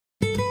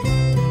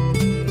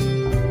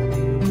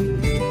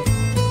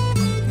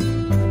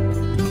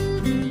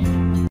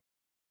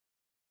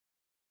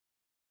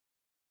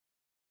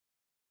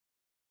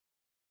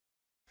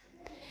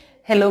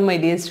Hello my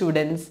dear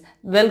students,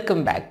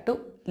 welcome back to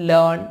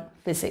Learn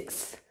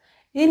Physics.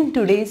 In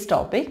today's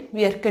topic,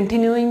 we are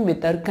continuing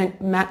with our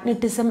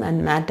magnetism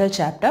and matter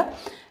chapter.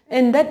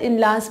 In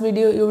last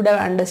video you would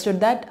have understood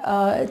that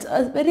it's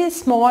a very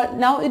small,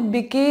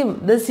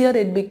 this year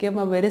it became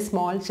a very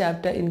small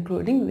chapter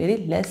including very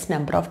less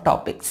number of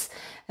topics.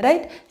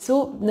 Right?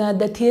 So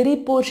the theory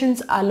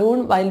portions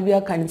alone while we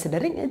are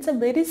considering, it's a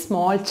very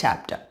small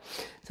chapter.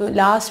 So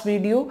last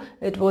video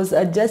it was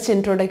just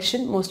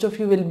introduction. Most of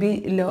you will be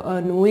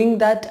knowing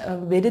that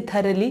very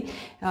thoroughly,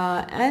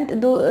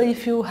 and though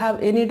if you have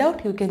any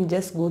doubt you can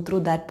just go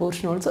through that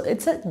portion also.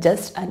 It's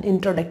just an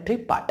introductory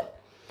part.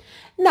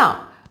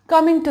 Now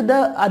coming to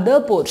the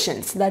other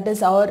portions, that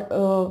is our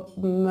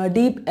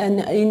deep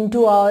and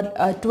into our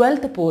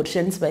 12th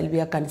portions while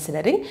we are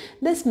considering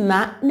this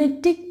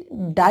magnetic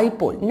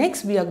dipole.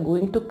 Next we are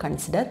going to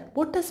consider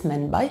what is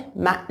meant by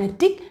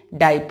magnetic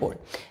dipole.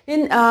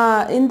 In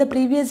the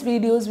previous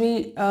videos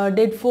we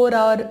did for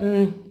our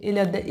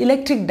the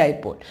electric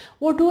dipole.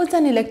 What was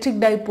an electric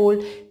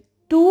dipole?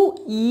 Two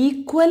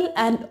equal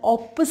and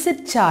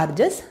opposite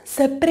charges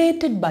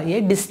separated by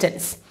a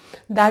distance.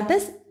 That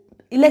is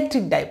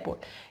electric dipole.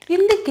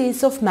 In the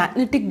case of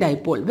magnetic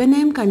dipole, when I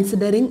am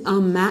considering a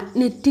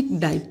magnetic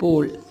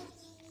dipole,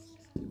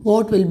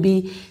 what will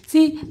be,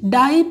 see,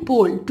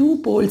 dipole, two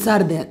poles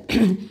are there.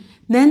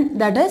 Then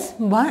that is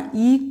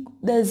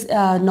there's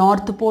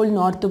north pole,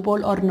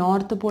 or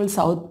north pole,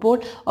 south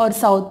pole, or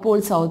south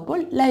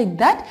pole, like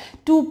that,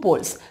 two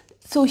poles.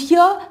 So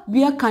here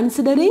we are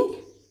considering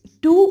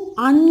two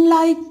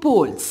unlike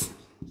poles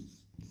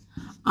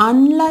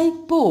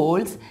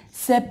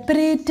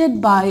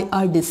separated by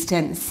a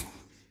distance.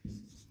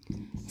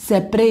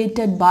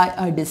 Separated by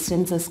a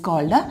distance is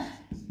called a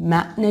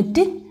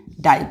magnetic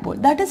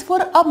dipole. That is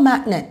for a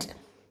magnet.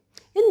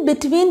 In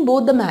between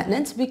both the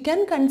magnets we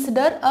can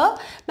consider a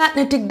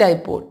magnetic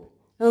dipole.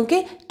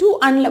 Okay,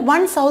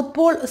 one south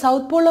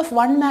pole of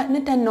one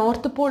magnet and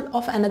north pole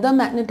of another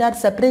magnet are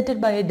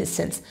separated by a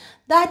distance.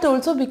 That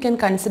also we can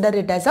consider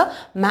it as a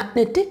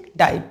magnetic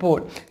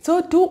dipole.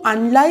 So two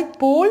unlike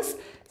poles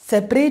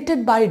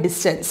separated by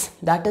distance,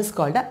 that is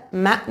called a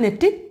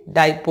magnetic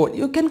dipole.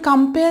 You can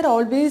compare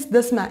always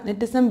this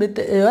magnetism with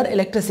your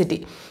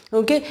electricity.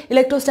 Okay,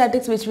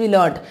 electrostatics which we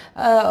learned.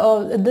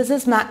 This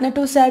is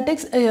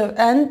magnetostatics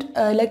and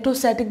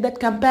electrostatic, that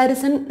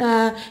comparison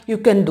you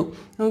can do.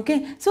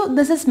 Okay, so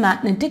this is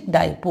magnetic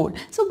dipole.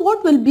 So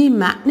what will be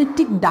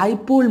magnetic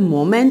dipole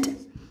moment?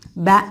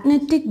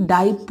 Magnetic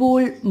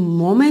dipole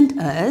moment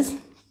is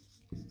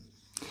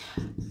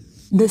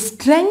the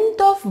strength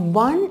of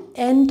one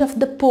end of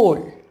the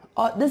pole,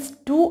 or these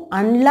two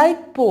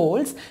unlike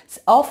poles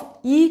of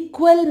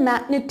equal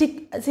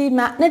magnetic, see,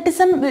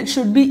 magnetism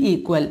should be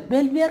equal.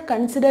 Well, we are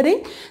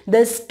considering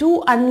these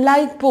two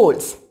unlike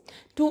poles.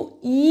 Two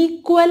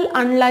equal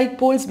unlike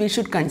poles we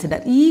should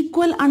consider.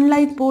 Equal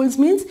unlike poles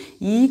means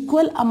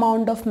equal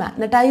amount of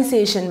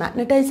magnetization.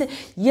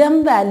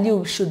 M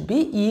value should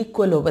be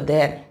equal over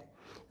there.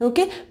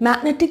 Okay,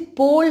 magnetic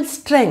pole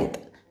strength.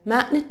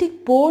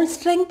 Magnetic pole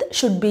strength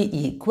should be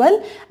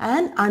equal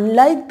and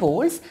unlike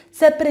poles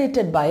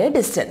separated by a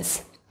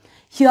distance.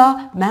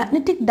 Here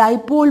magnetic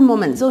dipole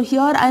moment. So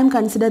here I am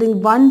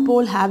considering one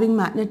pole having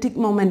magnetic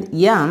moment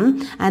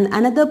M and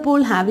another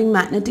pole having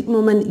magnetic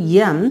moment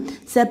M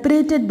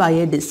separated by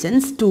a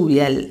distance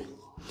 2L.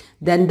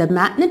 Then the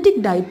magnetic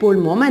dipole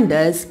moment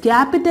is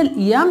capital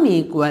M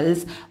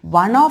equals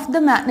one of the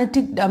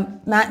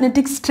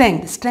magnetic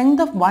strength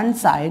of one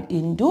side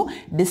into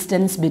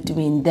distance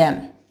between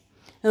them.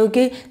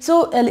 Okay,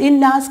 so in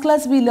last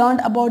class we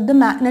learned about the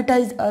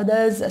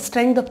the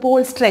strength, the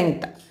pole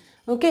strength.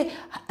 Okay,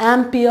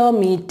 ampere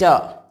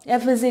meter.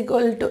 F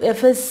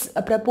is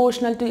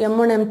proportional to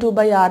M1 M2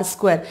 by R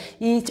square.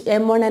 Each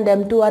M1 and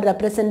M2 are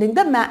representing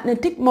the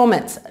magnetic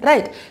moments,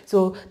 right?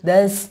 So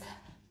this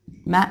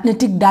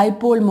magnetic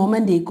dipole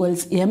moment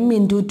equals M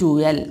into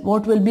 2L.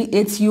 What will be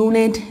its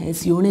unit?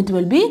 Its unit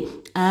will be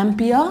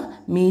ampere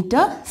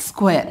meter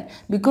square,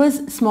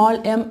 because small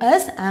m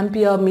is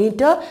ampere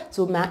meter,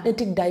 so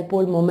magnetic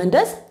dipole moment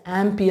is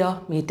ampere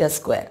meter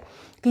square.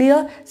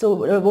 Clear?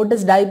 So what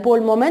is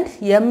dipole moment?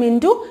 M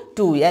into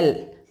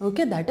 2L.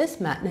 Okay, that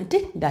is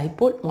magnetic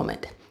dipole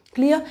moment.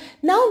 Clear?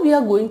 Now we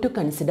are going to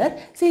consider,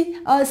 see,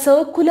 a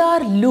circular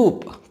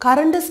loop.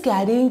 Current is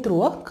carrying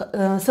through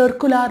a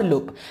circular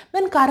loop.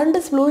 When current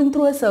is flowing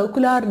through a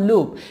circular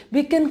loop,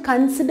 we can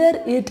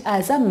consider it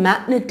as a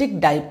magnetic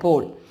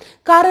dipole.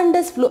 Current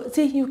is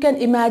see, you can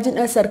imagine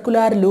a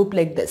circular loop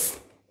like this.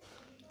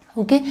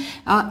 Okay,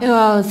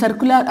 a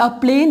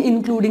plane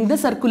including the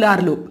circular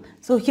loop.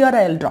 So here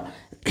I will draw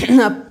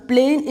a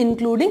plane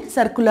including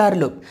circular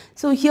loop.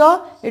 So here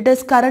it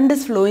is, current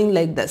is flowing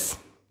like this.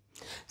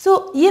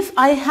 So if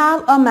I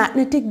have a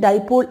magnetic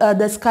dipole,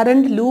 this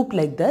current loop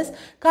like this,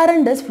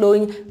 current is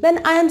flowing.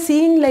 When I am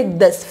seeing like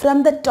this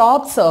from the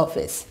top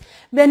surface,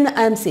 when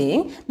I am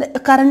seeing the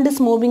current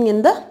is moving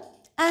in the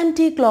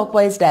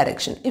anti-clockwise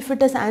direction. If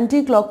it is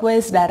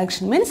anti-clockwise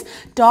direction means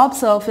top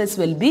surface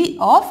will be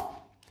of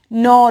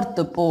north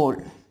pole.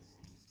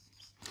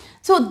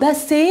 So So the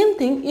same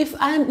thing if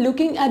I am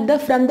looking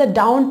at from the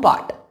down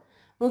part.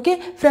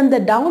 Okay, from the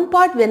down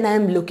part when I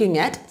am looking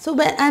at, so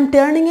when I am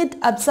turning it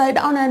upside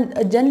down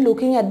and then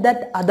looking at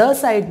that other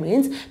side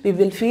means we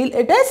will feel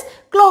it is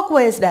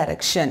clockwise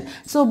direction.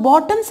 So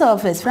bottom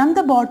surface, from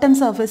the bottom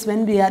surface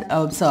when we are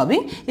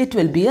observing, it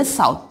will be a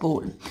south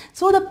pole.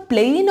 So the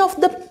plane of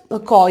the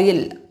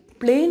coil,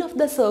 plane of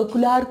the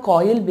circular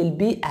coil will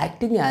be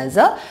acting as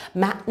a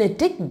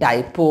magnetic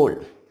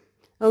dipole.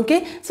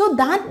 Okay, so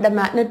that the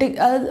magnetic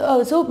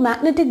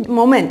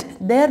moment,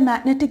 their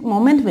magnetic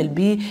moment will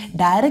be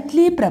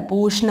directly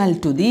proportional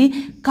to the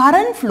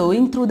current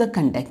flowing through the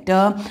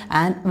conductor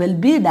and will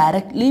be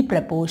directly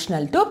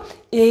proportional to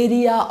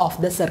area of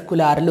the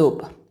circular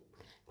loop.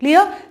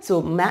 Clear?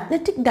 So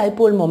magnetic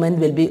dipole moment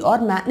will be, or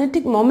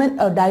magnetic moment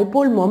or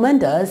dipole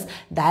moment is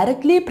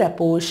directly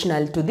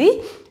proportional to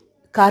the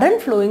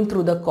current flowing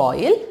through the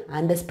coil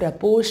and is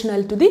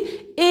proportional to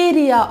the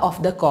area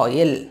of the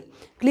coil.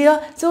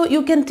 Clear? So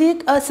you can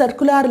take a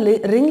circular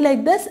ring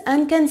like this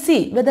and can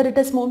see whether it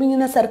is moving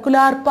in a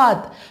circular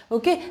path.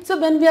 Okay. So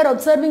when we are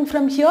observing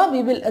from here,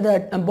 we will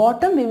at the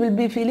bottom we will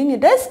be feeling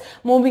it is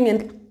moving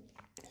in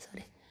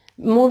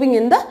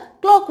the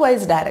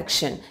clockwise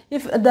direction.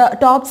 If the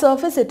top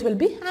surface, it will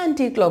be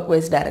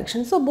anti-clockwise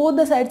direction. So both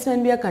the sides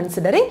when we are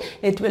considering,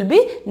 it will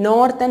be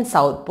north and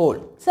south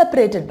pole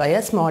separated by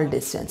a small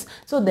distance.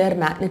 So their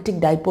magnetic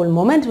dipole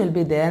moment will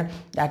be there,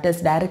 that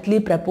is directly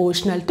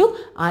proportional to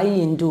I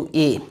into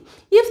A.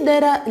 If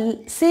there are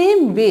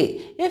same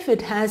way, if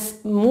it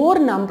has more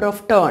number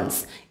of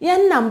turns,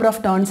 n number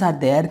of turns are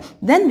there,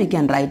 then we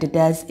can write it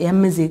as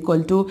m is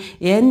equal to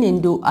n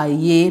into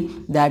Ia,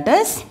 that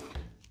is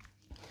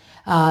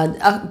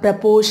a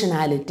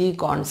proportionality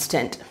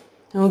constant.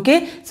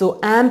 Okay, so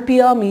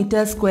ampere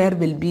meter square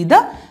will be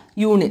the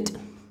unit.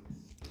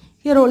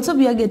 Here also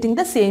we are getting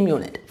the same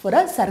unit for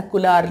a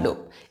circular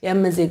loop.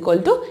 M is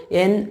equal to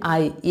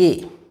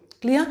NIA.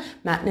 Clear?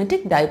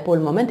 Magnetic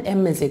dipole moment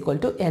M is equal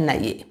to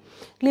NIA.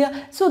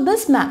 Clear? So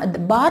this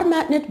bar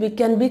magnet we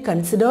can be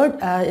considered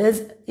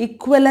as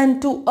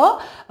equivalent to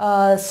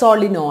a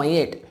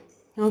solenoid.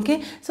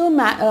 Okay, so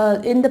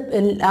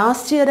in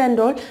last year and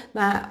all,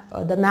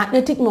 the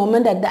magnetic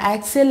moment at the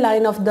axial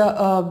line of the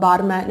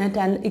bar magnet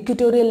and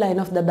equatorial line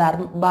of the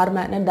bar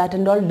magnet, that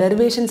and all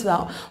derivations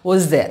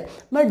was there.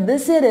 But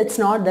this year it's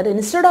not there.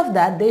 Instead of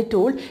that, they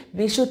told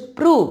we should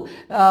prove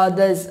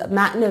this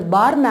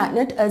bar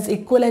magnet is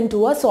equivalent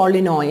to a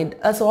solenoid.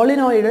 A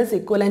solenoid is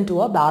equivalent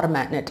to a bar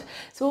magnet.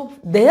 So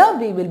there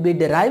we will be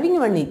deriving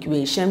one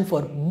equation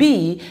for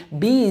B.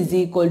 B is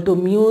equal to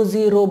mu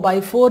 0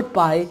 by 4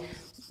 pi.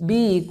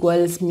 B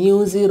equals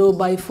mu 0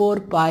 by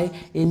 4 pi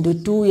into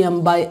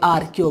 2m by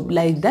r cube.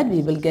 Like that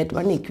we will get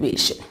one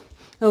equation.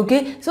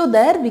 Okay, so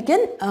there we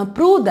can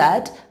prove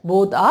that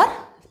both are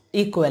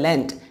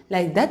equivalent.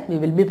 Like that we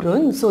will be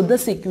proving. So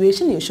this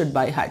equation you should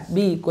by heart.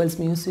 B equals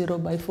mu 0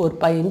 by 4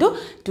 pi into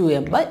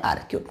 2m by r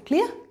cube.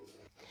 Clear?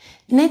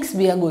 Next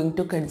we are going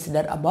to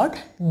consider about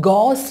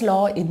Gauss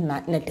law in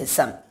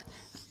magnetism.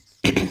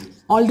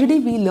 Already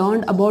we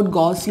learned about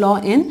Gauss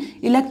law in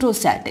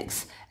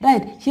electrostatics.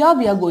 Right, here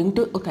we are going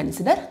to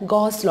consider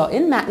Gauss law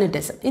in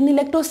magnetism. In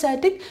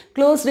electrostatic,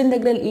 closed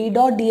integral E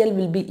dot dl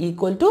will be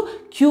equal to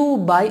Q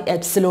by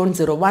epsilon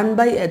 0, 1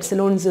 by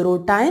epsilon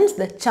 0 times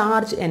the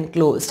charge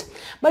enclosed.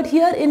 But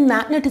here in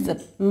magnetism,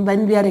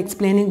 when we are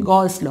explaining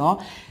Gauss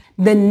law,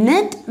 the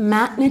net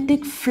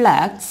magnetic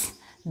flux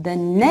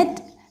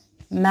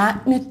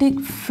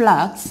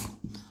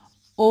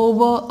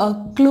over a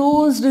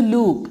closed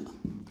loop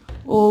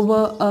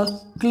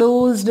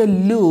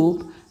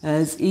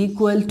is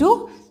equal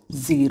to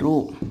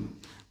 0.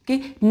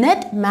 Okay,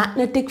 net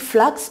magnetic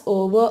flux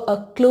over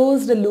a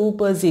closed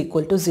loop is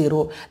equal to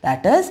 0.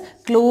 That is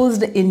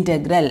closed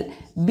integral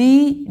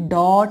B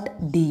dot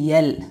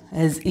dl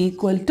is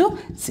equal to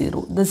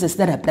 0. This is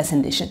the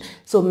representation.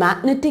 So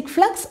magnetic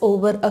flux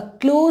over a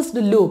closed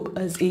loop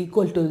is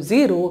equal to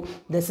 0.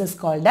 This is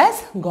called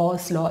as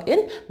Gauss law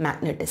in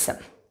magnetism.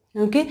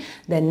 Okay,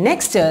 then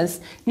next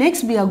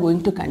we are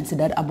going to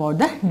consider about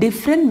the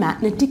different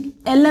magnetic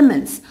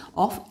elements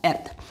of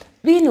Earth.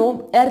 We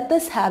know Earth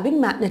is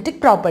having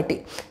magnetic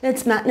property.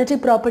 Its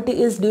magnetic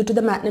property is due to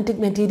the magnetic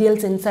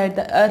materials inside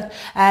the Earth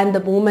and the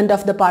movement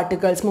of the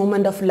particles,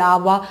 movement of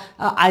lava,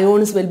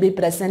 ions will be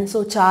present.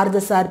 So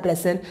charges are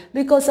present.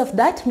 Because of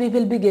that, we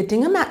will be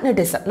getting a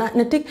magnetism.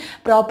 Magnetic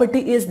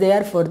property is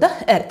there for the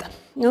Earth.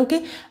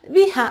 Okay,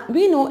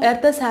 we know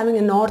Earth is having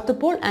a north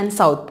pole and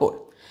south pole.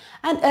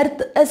 And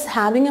Earth is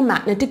having a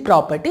magnetic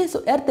property.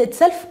 So Earth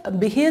itself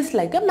behaves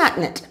like a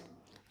magnet.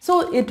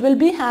 So it will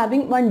be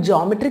having one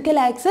geographical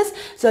axis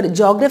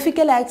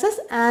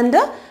and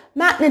a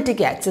magnetic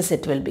axis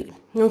it will be.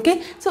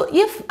 Okay. So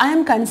if I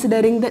am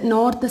considering the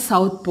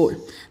north-south pole,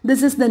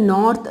 this is the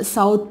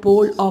north-south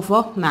pole of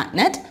a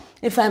magnet.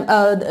 If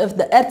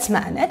the Earth's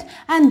magnet,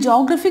 and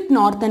geographic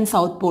north and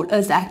south pole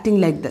is acting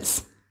like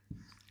this.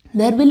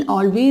 there will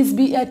always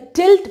be a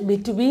tilt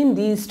between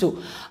these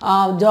two,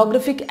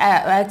 geographic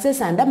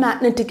axis and a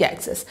magnetic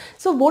axis.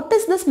 So what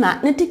is this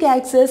magnetic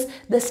axis?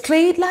 The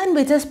straight line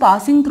which is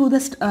passing through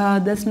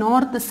this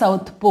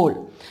north-south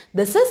pole.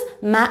 This is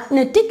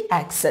magnetic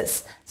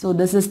axis. So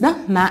this is the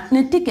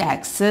magnetic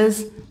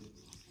axis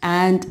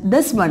and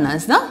this one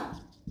is the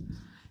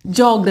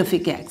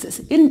geographic axis.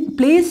 In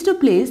place to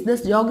place,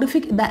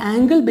 the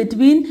angle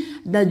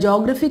between the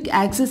geographic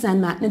axis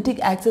and magnetic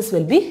axis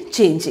will be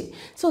changing.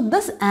 So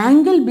this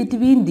angle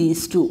between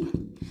these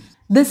two,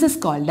 this is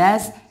called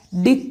as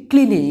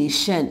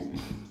declination,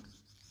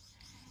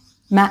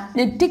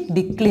 magnetic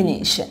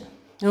declination.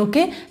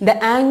 Okay,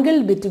 the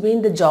angle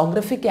between the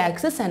geographic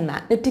axis and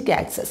magnetic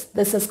axis,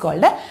 this is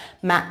called a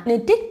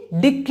magnetic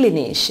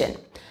declination.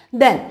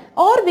 Then,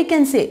 or we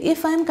can say,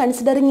 if I am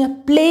considering a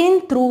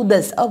plane through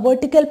this, a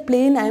vertical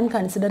plane I am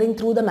considering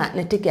through the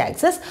magnetic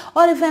axis,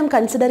 or if I am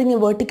considering a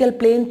vertical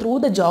plane through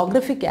the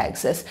geographic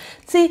axis.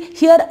 See,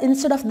 here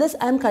instead of this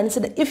I am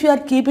considering, if you are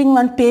keeping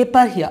one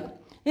paper here,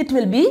 it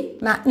will be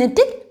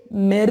magnetic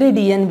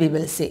meridian we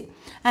will say.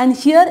 And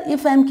here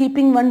if I am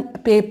keeping one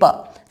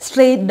paper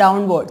straight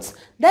downwards,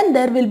 then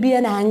there will be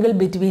an angle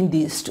between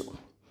these two.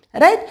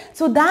 Right?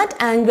 So that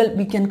angle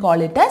we can call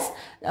it as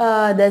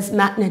this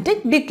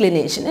magnetic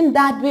declination. In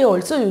that way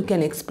also you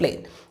can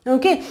explain.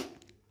 Okay.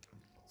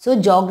 So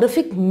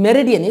geographic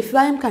meridian, if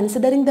I am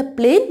considering the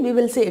plane, we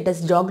will say it is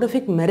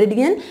geographic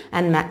meridian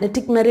and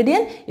magnetic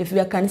meridian. If we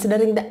are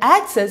considering the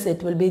axis,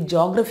 it will be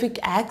geographic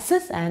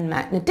axis and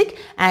magnetic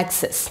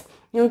axis.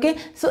 Okay,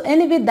 so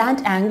anyway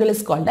that angle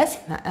is called as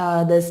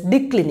this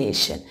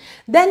declination.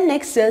 Then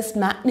next is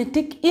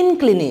magnetic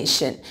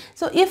inclination.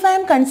 So if I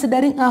am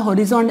considering a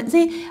horizontal,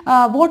 see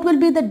what will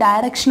be the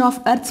direction of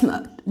Earth's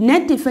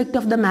net effect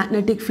of the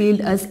magnetic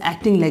field is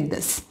acting like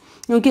this.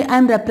 Okay, I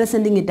am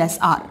representing it as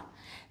R.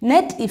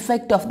 Net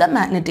effect of the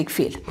magnetic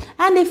field.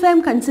 And if I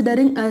am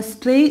considering a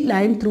straight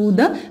line through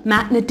the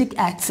magnetic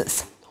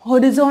axis,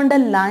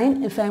 horizontal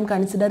line if I am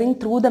considering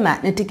through the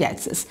magnetic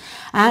axis,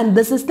 and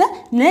this is the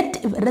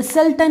net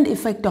resultant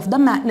effect of the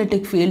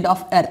magnetic field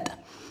of Earth.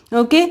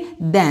 Okay,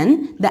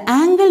 then the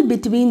angle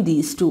between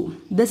these two,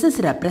 this is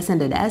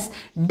represented as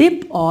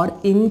dip or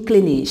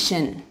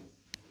inclination.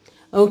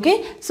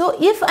 Okay, so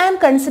if I am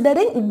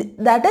considering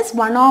that is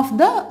one of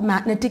the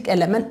magnetic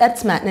element,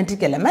 Earth's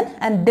magnetic element,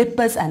 and dip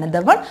is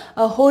another one,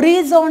 a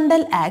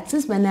horizontal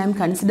axis when I am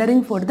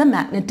considering for the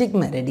magnetic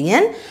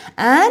meridian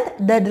and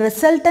the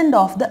resultant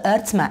of the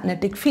Earth's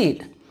magnetic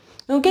field.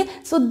 Okay,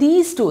 so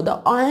these two,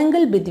 the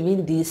angle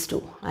between these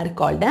two are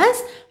called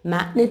as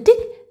magnetic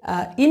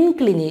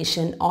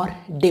inclination or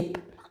dip.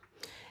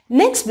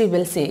 Next we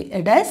will say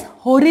it as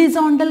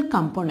horizontal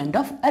component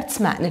of Earth's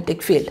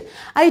magnetic field.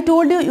 I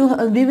told you,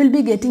 we will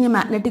be getting a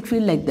magnetic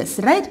field like this,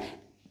 right?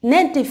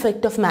 Net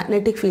effect of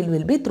magnetic field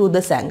will be through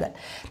this angle.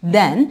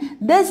 Then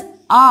this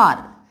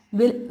R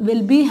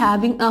will be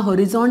having a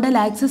horizontal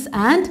axis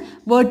and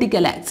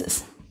vertical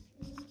axis.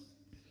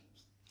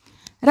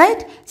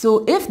 Right?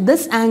 So if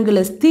this angle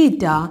is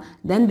theta,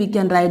 then we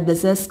can write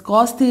this as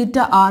cos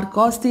theta, R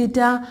cos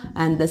theta,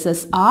 and this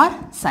is R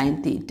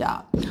sin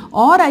theta.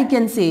 Or I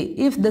can say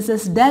if this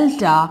is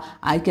delta,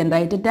 I can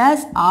write it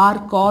as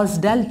R cos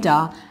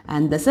delta,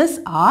 and this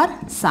is R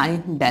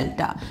sin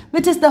delta.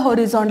 Which is the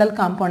horizontal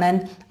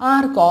component?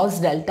 R cos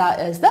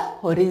delta is the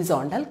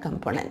horizontal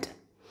component.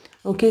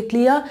 Okay,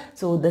 clear?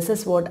 So this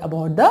is what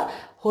about the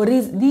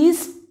horizon.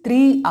 These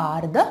three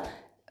are the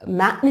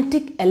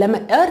magnetic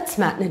element, Earth's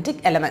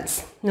magnetic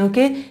elements.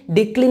 Okay,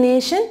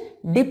 declination,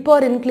 dip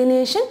or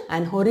inclination,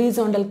 and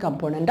horizontal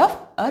component of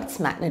Earth's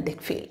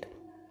magnetic field.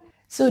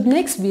 So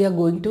next we are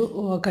going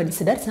to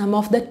consider some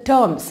of the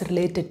terms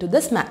related to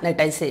this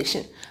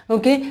magnetization.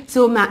 Okay,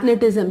 so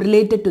magnetism,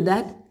 related to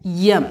that,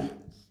 M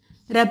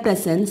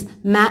represents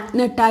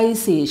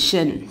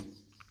magnetization.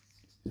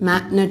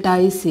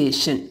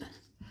 Magnetization.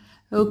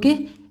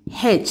 Okay,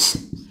 H,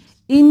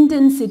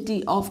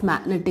 intensity of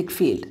magnetic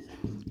field.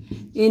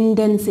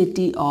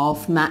 Intensity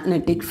of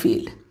magnetic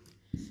field.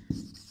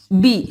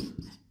 B,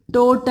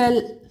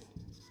 total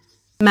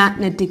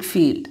magnetic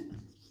field.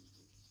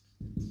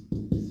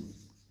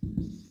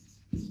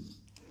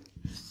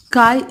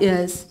 Chi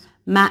is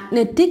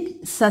magnetic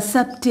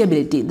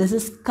susceptibility. This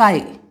is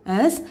chi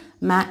as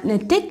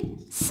magnetic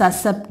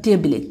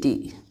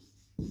susceptibility.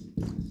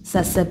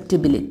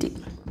 Susceptibility.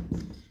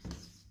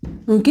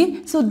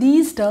 Okay, so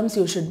these terms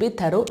you should be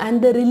thorough,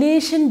 and the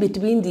relation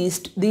between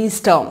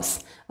these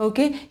terms.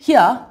 Okay,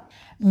 here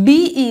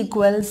B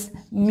equals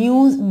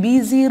mu,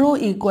 B0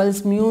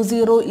 equals mu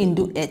 0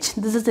 into H.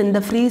 This is in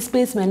the free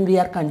space when we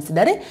are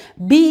considering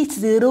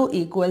B0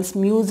 equals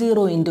mu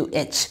 0 into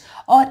H.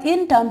 Or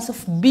in terms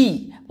of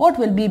B, what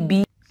will be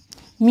B?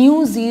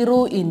 Mu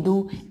 0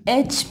 into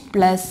H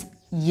plus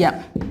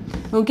M.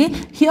 Okay,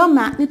 here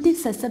magnetic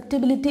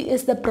susceptibility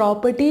is the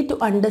property to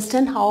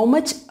understand how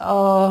much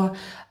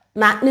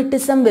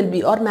magnetism will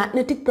be, or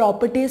magnetic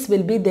properties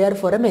will be there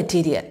for a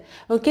material.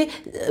 Okay,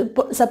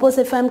 suppose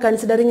if I am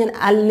considering an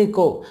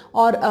alnico,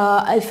 or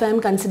if I am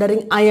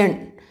considering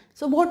iron,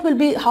 So what will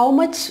be, how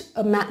much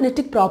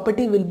magnetic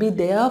property will be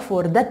there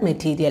for that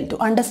material? To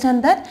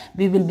understand that,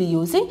 we will be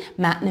using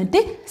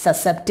magnetic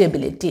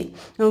susceptibility.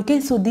 Okay,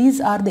 so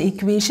these are the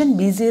equation.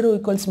 B0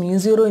 equals mu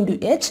 0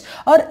 into H,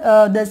 or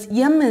this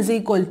M is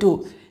equal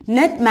to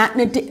net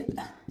magnetic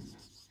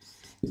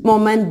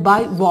moment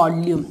by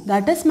volume,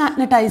 that is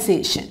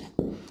magnetization.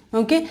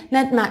 Okay,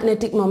 net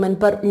magnetic moment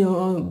per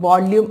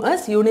volume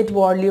is, unit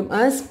volume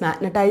is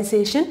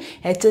magnetization,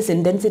 H is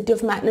intensity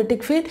of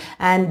magnetic field,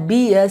 and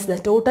B is the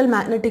total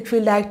magnetic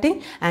field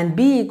acting, and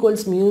B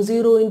equals mu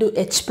 0 into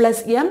H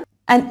plus M,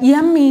 and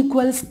M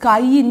equals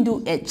chi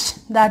into H.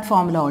 That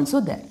formula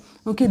also there.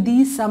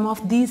 Okay, some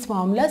of these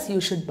formulas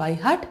you should by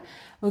heart.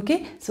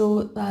 Okay,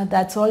 so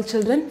that's all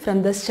children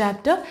from this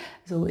chapter.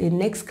 So in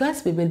next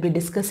class we will be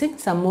discussing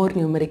some more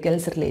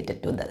numericals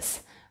related to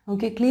this.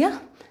 Okay, clear?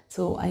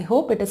 So I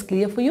hope it is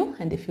clear for you,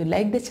 and if you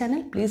like the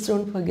channel, please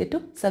don't forget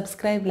to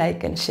subscribe,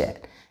 like and share.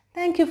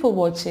 Thank you for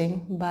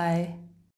watching. Bye.